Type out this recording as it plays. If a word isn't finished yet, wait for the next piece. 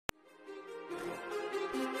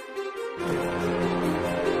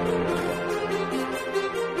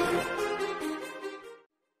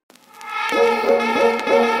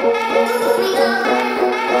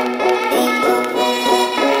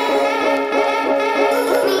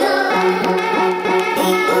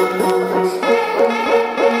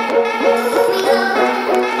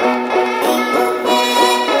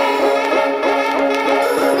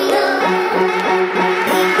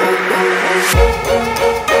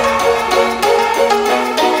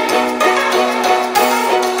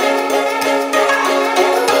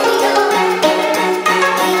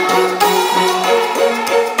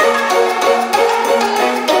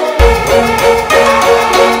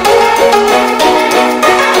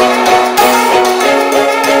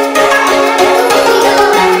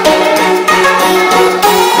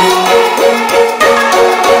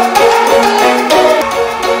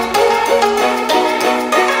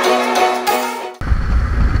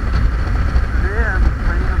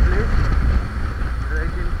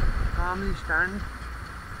Stand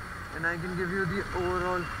and I can give you the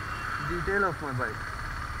overall detail of my bike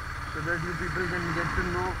so that you people can get to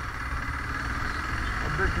know a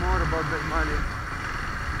bit more about the Himalayan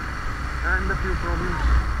and the few problems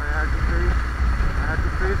I had to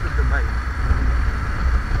face with the bike.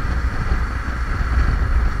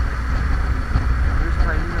 I'm just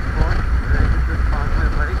finding a spot where I could just park my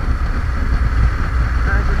bike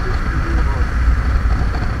and I could just review about it.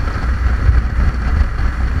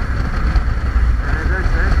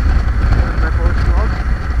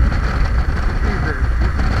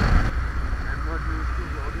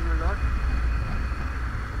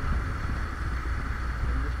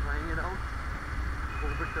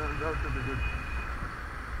 Turns out to be good.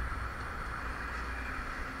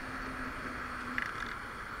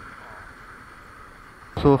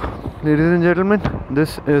 So, ladies and gentlemen,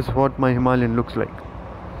 this is what my Himalayan looks like.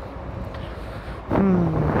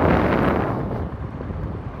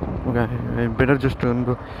 Okay, I better just turn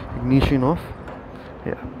the ignition off.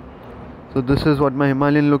 Yeah. So this is what my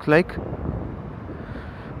Himalayan looks like.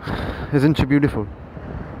 Isn't she beautiful?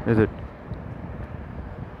 Is it?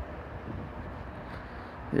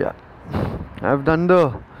 Yeah, I've done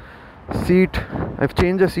the seat. I've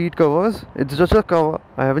changed the seat covers. It's just a cover.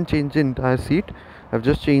 I haven't changed the entire seat. I've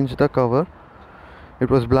just changed the cover. It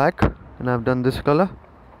was black and I've done this color.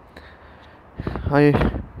 I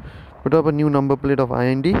put up a new number plate of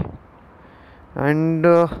IND and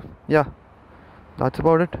yeah, that's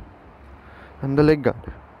about it. And the leg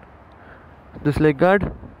guard. This leg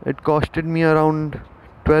guard, it costed me around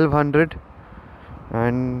 1200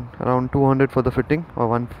 and around 200 for the fitting, or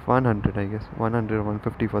 100 I guess, 100 or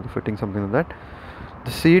 150 for the fitting, something like that.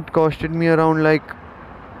 The seat costed me around like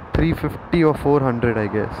 350 or 400 I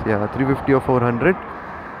guess. Yeah, 350 or 400.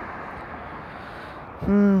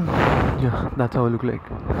 Yeah, that's how I look like.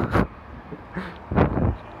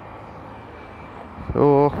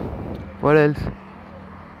 So what else?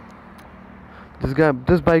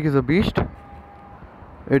 This bike is a beast.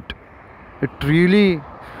 It really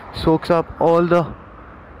soaks up all the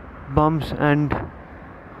bumps and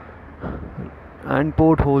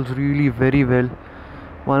potholes really very well.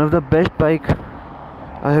 One of the best bike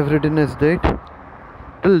I have ridden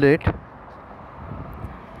till date,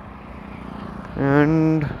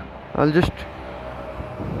 and I'll just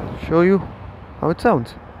show you how it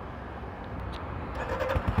sounds.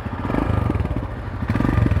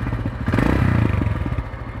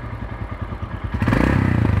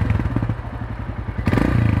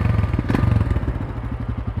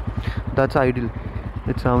 That's idle.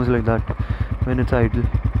 It sounds like that when it's idle.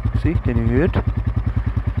 See, can you hear it?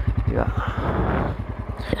 Yeah.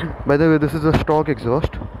 By the way, this is a stock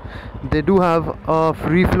exhaust. They do have a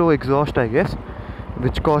free flow exhaust, I guess,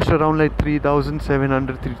 which costs around like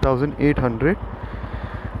 3,700, 3,800.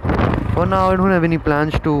 For now, I don't have any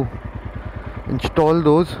plans to install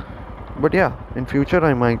those, but yeah, in future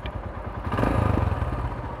I might.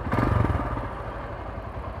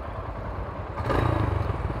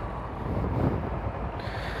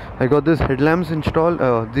 I got these headlamps installed,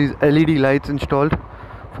 these LED lights installed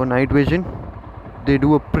for night vision. They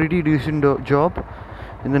do a pretty decent job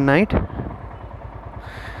in the night.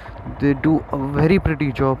 They do a very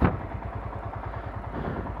pretty job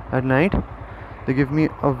at night. They give me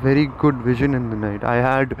a very good vision in the night.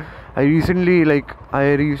 I recently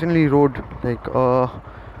rode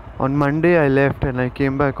on Monday I left and I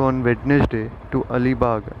came back on Wednesday to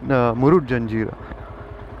Alibag, Murud Janjira.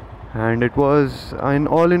 And it was, in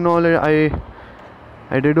all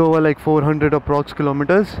I did over like 400 approx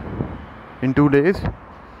kilometers in 2 days.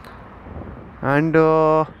 And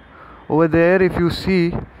over there, if you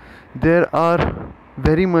see, there are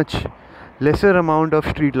very much lesser amount of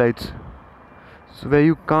street lights so where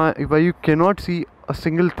you cannot see a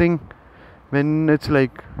single thing when it's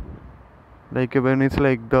when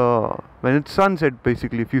it's sunset.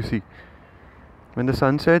 Basically, if you see, when the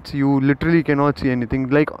sun sets, you literally cannot see anything.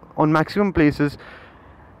 Like on maximum places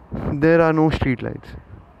there are no street lights,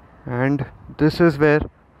 and this is where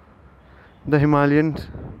the Himalayans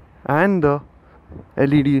and the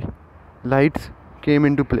LED lights came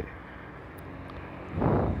into play.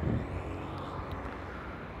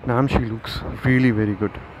 Now she looks really very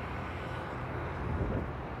good.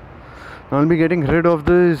 Now I'll be getting rid of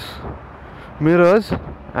these mirrors,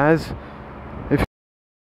 as